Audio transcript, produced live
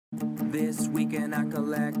This week in our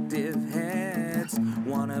collective heads,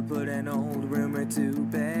 wanna put an old rumor to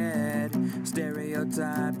bed.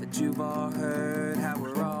 Stereotype that you've all heard, how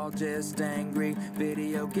we're all just angry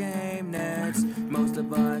video game nerds. Most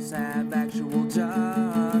of us have actual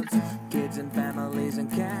jobs, kids and families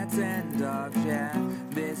and cats and dogs, yeah.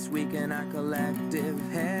 This week in our collective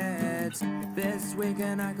heads, this week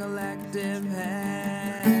in our collective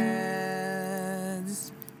heads.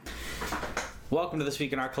 Welcome to This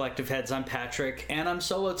Week in Our Collective Heads. I'm Patrick, and I'm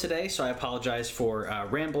solo today, so I apologize for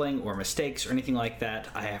rambling or mistakes or anything like that.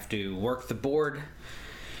 I have to work the board.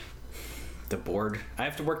 I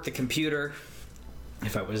have to work the computer.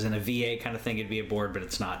 If I was in a VA kind of thing, it'd be a board, but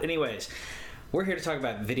it's not. Anyways, we're here to talk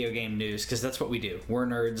about video game news, because that's what we do. We're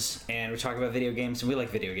nerds, and we talk about video games, and we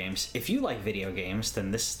like video games. If you like video games,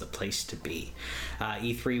 then this is the place to be.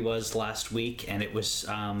 E3 was last week, and it was...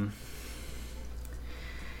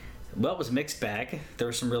 Well, it was a mixed bag. There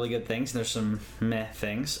were some really good things, and there's some meh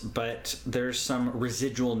things, but there's some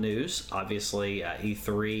residual news. Obviously,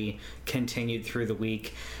 E3 continued through the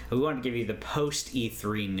week. We wanted to give you the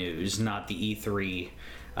post-E3 news, not the E3,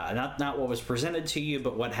 not what was presented to you,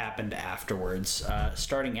 but what happened afterwards.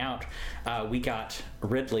 Starting out, we got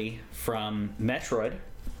Ridley from Metroid,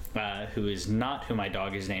 who is not who my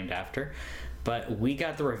dog is named after, but we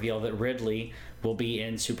got the reveal that Ridley will be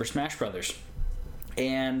in Super Smash Bros.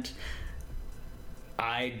 And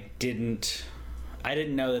I didn't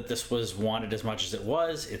know that this was wanted as much as it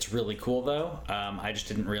was. It's really cool, though. I just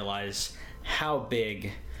didn't realize how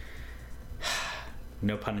big,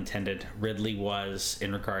 no pun intended, Ridley was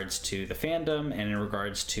in regards to the fandom and in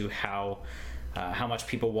regards to how much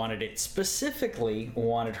people wanted it. Specifically,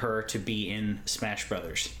 wanted her to be in Smash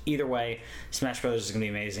Brothers. Either way, Smash Brothers is going to be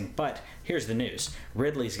amazing. But here's the news: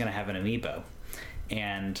 Ridley's going to have an amiibo.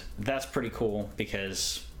 And that's pretty cool,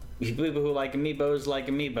 because people who like amiibos like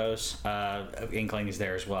amiibos. Inkling is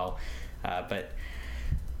there as well, but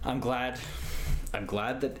I'm glad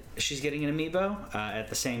that she's getting an amiibo. At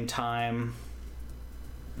the same time,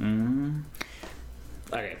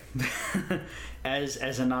 okay, as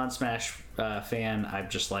a non-Smash fan, I'm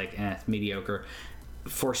just like mediocre.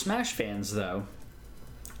 For Smash fans, though,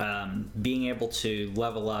 being able to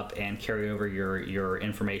level up and carry over your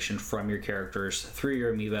information from your characters through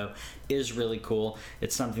your amiibo is really cool.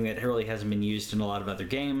 It's something that really hasn't been used in a lot of other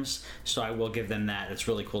games, so I will give them that. It's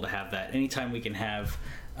really cool to have that. Anytime we can have...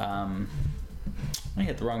 I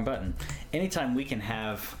hit the wrong button. Anytime we can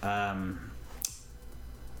have...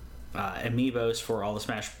 amiibos for all the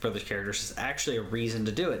Smash Brothers characters is actually a reason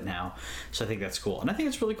to do it now, so I think that's cool. And I think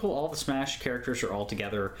it's really cool all the Smash characters are all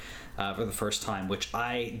together for the first time, which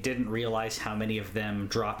I didn't realize how many of them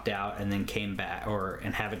dropped out and then came back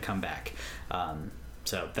and haven't come back.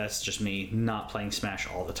 So that's just me not playing Smash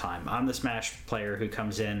all the time. I'm the Smash player who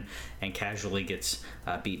comes in and casually gets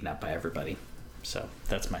beaten up by everybody. So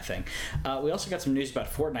that's my thing. We also got some news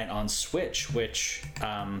about Fortnite on Switch, which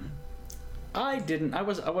I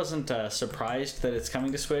wasn't surprised that it's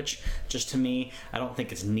coming to Switch. Just to me, I don't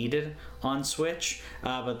think it's needed on Switch.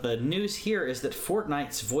 But the news here is that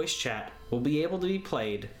Fortnite's voice chat will be able to be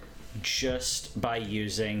played just by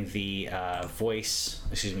using the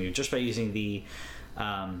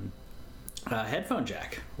headphone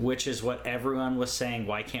jack, which is what everyone was saying.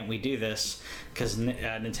 Why can't we do this? Because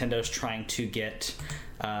Nintendo's trying to get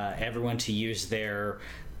everyone to use their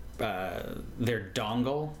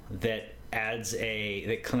dongle that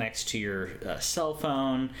connects to your cell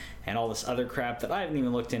phone and all this other crap that I haven't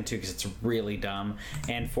even looked into because it's really dumb.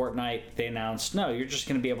 And Fortnite, they announced, no, you're just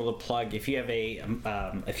going to be able to plug, if you have a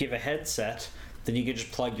headset, then you can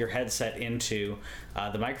just plug your headset into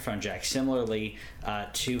the microphone jack. Similarly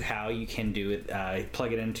to how you can do it,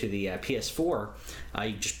 plug it into the PS4.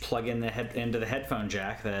 You just plug in into the headphone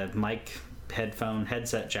jack, the mic headphone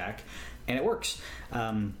headset jack, and it works.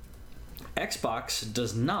 Xbox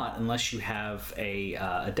does not unless you have a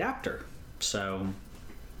adapter. So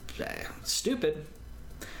stupid.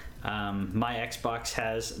 My Xbox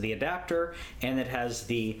has the adapter, and it has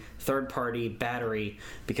the third-party battery,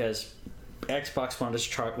 because Xbox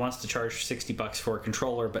wants to charge $60 for a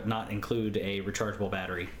controller but not include a rechargeable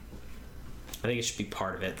battery. I think it should be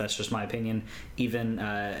part of it. That's just my opinion. Even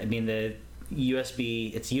the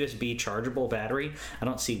it's USB chargeable battery. I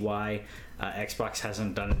don't see why Xbox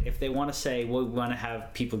hasn't done it. If they want to say, well, we want to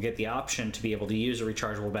have people get the option to be able to use a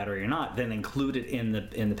rechargeable battery or not, then include it in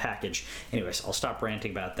the package. Anyways, I'll stop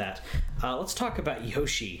ranting about that. Let's talk about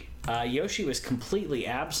Yoshi. Yoshi was completely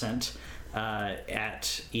absent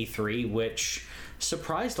at E3, which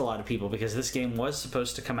surprised a lot of people because this game was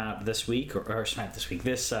supposed to come out this week, or not this week,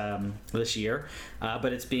 this year,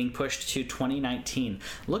 but it's being pushed to 2019.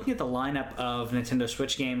 Looking at the lineup of Nintendo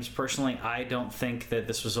Switch games, personally, I don't think that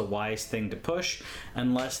this was a wise thing to push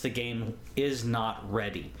unless the game is not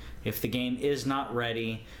ready. If the game is not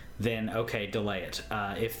ready, then okay, delay it.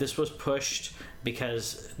 If this was pushed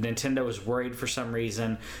because Nintendo was worried for some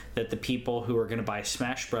reason that the people who were going to buy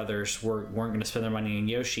Smash Brothers weren't going to spend their money on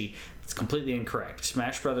Yoshi, it's completely incorrect.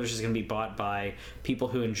 Smash Brothers is going to be bought by people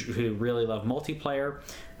who really love multiplayer.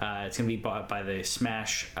 It's going to be bought by the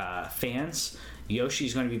Smash fans. Yoshi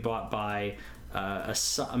is going to be bought by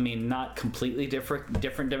not completely different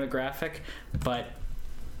demographic, but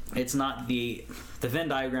it's not the Venn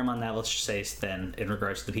diagram on that. Let's just say is thin in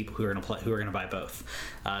regards to the people who are going to buy both.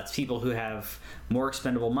 It's people who have more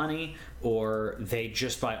expendable money, or they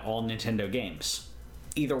just buy all Nintendo games.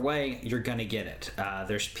 Either way, you're going to get it.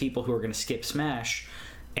 There's people who are going to skip Smash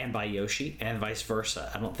and buy Yoshi, and vice versa.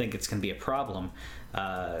 I don't think it's going to be a problem.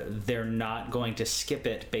 They're not going to skip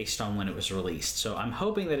it based on when it was released. So I'm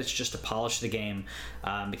hoping that it's just to polish the game,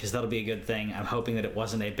 because that'll be a good thing. I'm hoping that it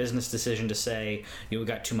wasn't a business decision to say, we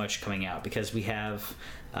got too much coming out, because we have,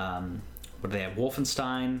 what do they have,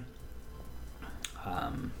 Wolfenstein,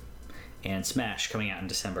 and Smash coming out in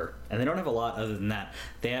December. And they don't have a lot other than that.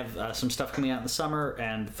 They have some stuff coming out in the summer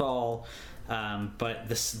and fall, but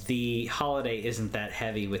the holiday isn't that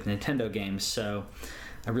heavy with Nintendo games, so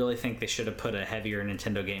I really think they should have put a heavier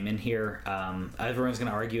Nintendo game in here. Everyone's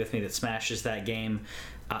going to argue with me that Smash is that game.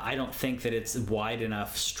 I don't think that it's wide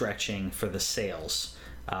enough stretching for the sales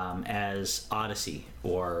as Odyssey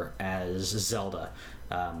or as Zelda.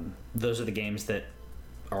 Those are the games that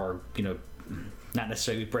are, not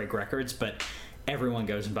necessarily break records, but everyone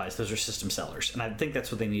goes and buys. Those are system sellers, and I think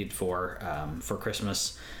that's what they need for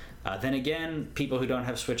Christmas. Then again, people who don't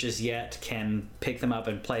have Switches yet can pick them up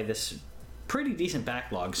and play this pretty decent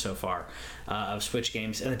backlog so far of Switch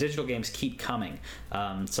games, and the digital games keep coming.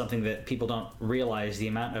 Something that people don't realize, the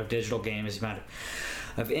amount of digital games, the amount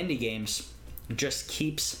of indie games just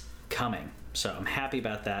keeps coming. So I'm happy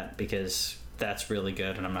about that, because that's really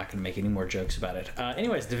good, and I'm not going to make any more jokes about it.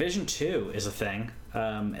 Anyways, Division 2 is a thing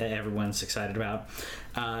everyone's excited about.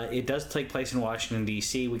 It does take place in Washington,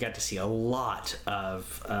 D.C. We got to see a lot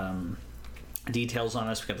of details on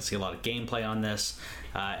this. We got to see a lot of gameplay on this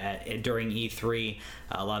during E3.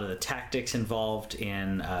 A lot of the tactics involved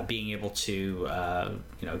in being able to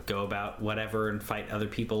go about whatever and fight other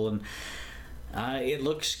people, and it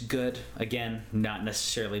looks good. Again, not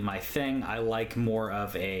necessarily my thing. I like more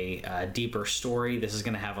of a deeper story. This is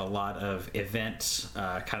going to have a lot of events,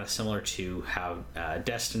 kind of similar to how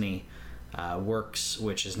Destiny works,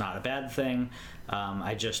 which is not a bad thing.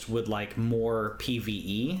 I just would like more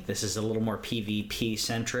PvE. This is a little more PvP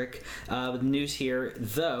centric. The news here,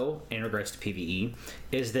 though, in regards to PvE,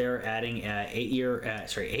 is they're adding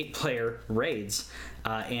 8-player raids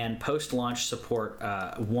and post-launch support,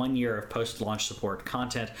 1 year of post-launch support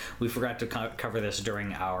content. We forgot to cover this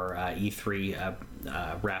during our E3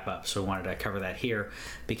 wrap-up, so we wanted to cover that here,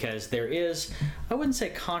 because there is, I wouldn't say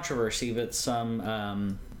controversy, but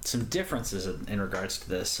some differences in regards to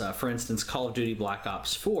this. For instance, Call of Duty Black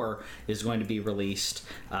Ops 4 is going to be released,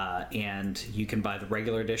 and you can buy the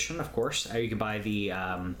regular edition, of course, or you can buy the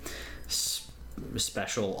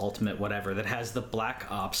special, ultimate, whatever, that has the Black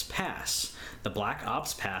Ops Pass. The Black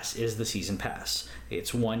Ops Pass is the Season Pass.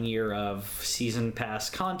 It's 1 year of Season Pass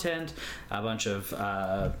content, a bunch of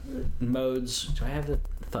modes. Do I have it?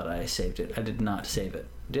 I thought I saved it. I did not save it.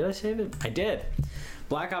 Did I save it? I did.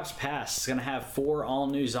 Black Ops Pass is going to have 4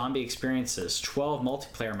 all-new zombie experiences, 12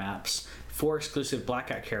 multiplayer maps, 4 exclusive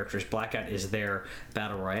Blackout characters. Blackout is their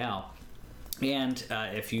battle royale. And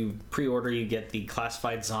if you pre-order, you get the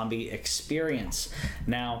classified zombie experience.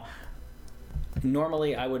 Now,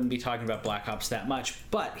 normally I wouldn't be talking about Black Ops that much,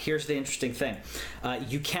 but here's the interesting thing.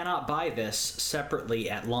 You cannot buy this separately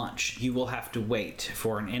at launch. You will have to wait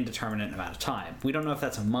for an indeterminate amount of time. We don't know if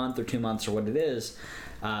that's a month or 2 months or what it is,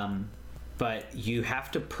 but you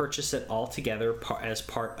have to purchase it all together as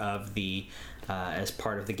part of the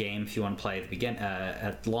game if you want to play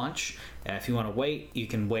at launch. If you want to wait, you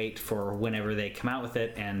can wait for whenever they come out with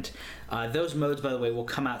it, and those modes, by the way, will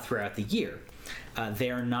come out throughout the year. They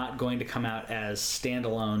are not going to come out as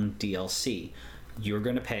standalone DLC. You're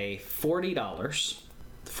going to pay $40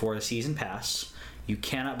 for the season pass. You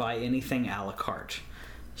cannot buy anything a la carte.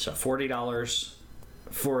 So $40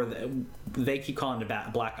 for they keep calling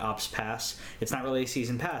it Black Ops Pass. It's not really a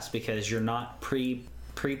season pass because you're not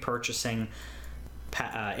pre-purchasing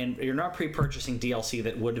and you're not pre-purchasing DLC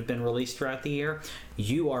that would have been released throughout the year.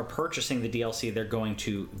 You are purchasing the DLC they're going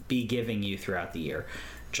to be giving you throughout the year.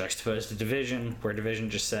 Juxtaposed to Division, where Division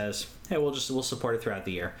just says, hey, we'll support it throughout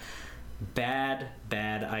the year. Bad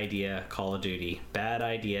idea, Call of Duty. Bad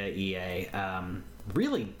idea, EA.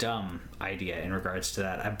 Really dumb idea in regards to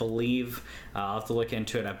that. I believe, I'll have to look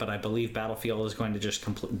into it, but I believe Battlefield is going to just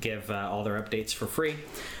give all their updates for free.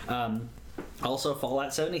 Also,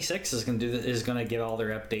 Fallout 76 is going to give all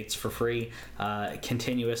their updates for free,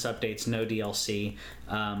 continuous updates, no DLC.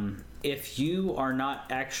 If you are not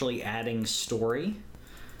actually adding story,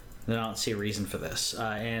 then I don't see a reason for this.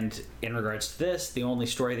 And in regards to this, the only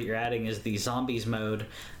story that you're adding is the zombies mode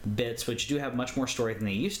bits, which do have much more story than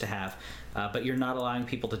they used to have, but you're not allowing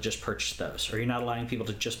people to just purchase those, or you're not allowing people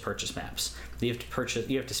to just purchase maps. You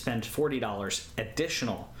have to spend $40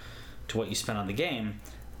 additional to what you spent on the game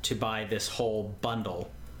to buy this whole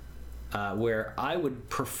bundle, where I would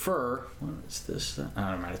prefer, what is this?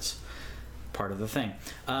 I don't know, it's part of the thing.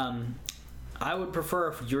 I would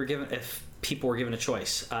prefer if people were given a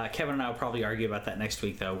choice. Kevin and I will probably argue about that next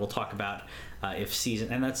week, though. We'll talk about if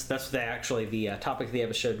season, and that's the topic of the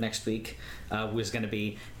episode next week was going to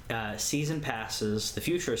be season passes, the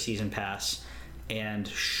future of season pass, and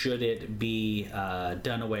should it be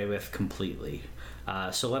done away with completely.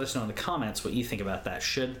 So let us know in the comments what you think about that.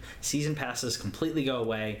 Should season passes completely go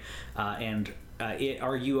away, and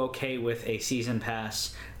are you okay with a season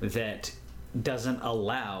pass that doesn't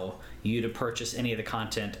allow you to purchase any of the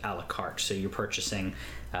content a la carte? So you're purchasing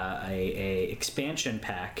a expansion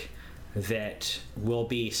pack that will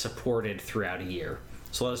be supported throughout a year.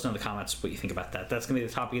 So let us know in the comments what you think about that. That's going to be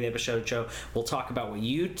the topic of the episode, Joe. We'll talk about what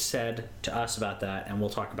you said to us about that, and we'll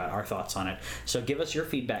talk about our thoughts on it. So give us your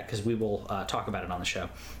feedback, because we will talk about it on the show.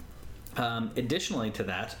 Additionally to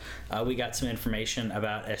that, we got some information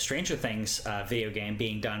about a Stranger Things video game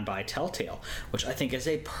being done by Telltale, which I think is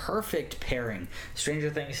a perfect pairing. Stranger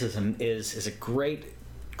Things is a great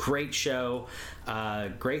show,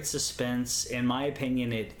 great suspense. In my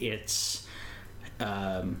opinion, it's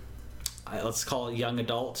let's call it young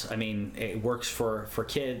adult. I mean, it works for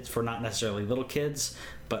kids, for not necessarily little kids,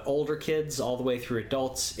 but older kids all the way through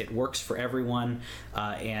adults. It works for everyone.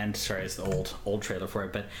 And sorry, it's the old trailer for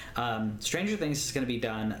it, but Stranger Things is going to be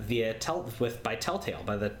done by Telltale,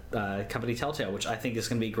 by the company Telltale, which I think is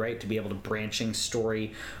going to be great to be able to branching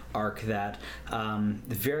story arc that.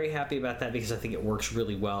 Very happy about that, because I think it works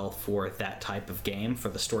really well for that type of game, for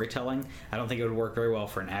the storytelling. I don't think it would work very well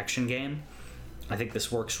for an action game. I think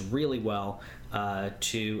this works really well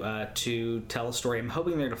to tell a story. I'm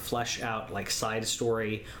hoping they're to flesh out like side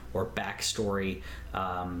story or backstory,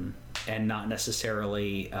 and not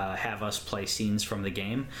necessarily have us play scenes from the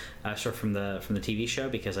game, from the TV show,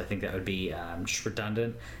 because I think that would be just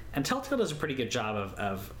redundant. And Telltale does a pretty good job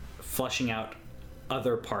of fleshing out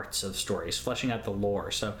other parts of stories, fleshing out the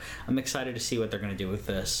lore. So I'm excited to see what they're going to do with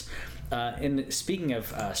this. And speaking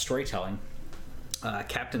of storytelling,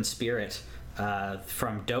 Captain Spirit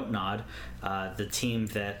from Dontnod, the team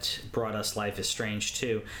that brought us Life is Strange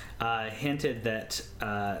 2, hinted that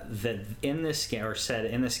in this game, or said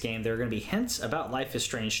in this game, there are going to be hints about Life is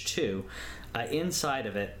Strange 2 inside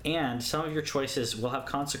of it, and some of your choices will have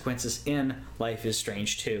consequences in Life is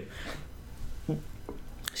Strange 2.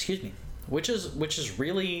 Excuse me. Which is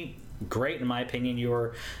really great, in my opinion.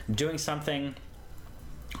 You're doing something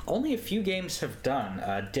only a few games have done.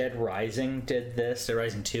 Dead Rising did this. Dead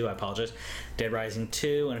Rising 2, I apologize. Dead Rising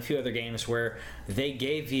 2 and a few other games where they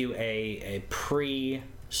gave you a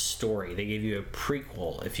pre-story. They gave you a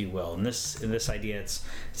prequel, if you will. In this idea, it's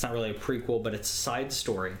not really a prequel, but it's a side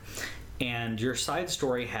story. And your side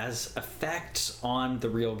story has effects on the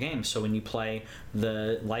real game. So when you play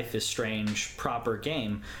the Life is Strange proper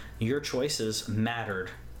game, your choices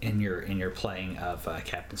mattered in your playing of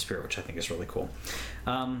Captain Spirit, which I think is really cool.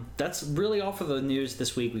 That's really all for the news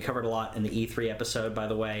this week. We covered a lot in the E3 episode, by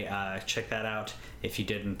the way. Check that out if you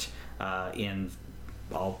didn't.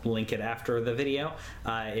 I'll link it after the video.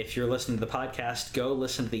 If you're listening to the podcast, go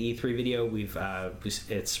listen to the E3 video.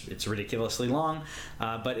 It's ridiculously long,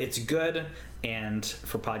 but it's good, and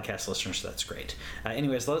for podcast listeners, that's great.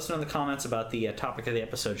 Anyways, let us know in the comments about the topic of the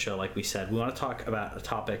episode show. Like we said, we want to talk about a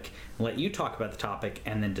topic, let you talk about the topic,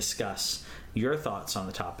 and then discuss your thoughts on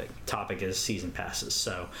the topic. Topic is season passes.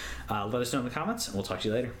 So let us know in the comments, and we'll talk to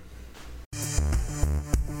you later.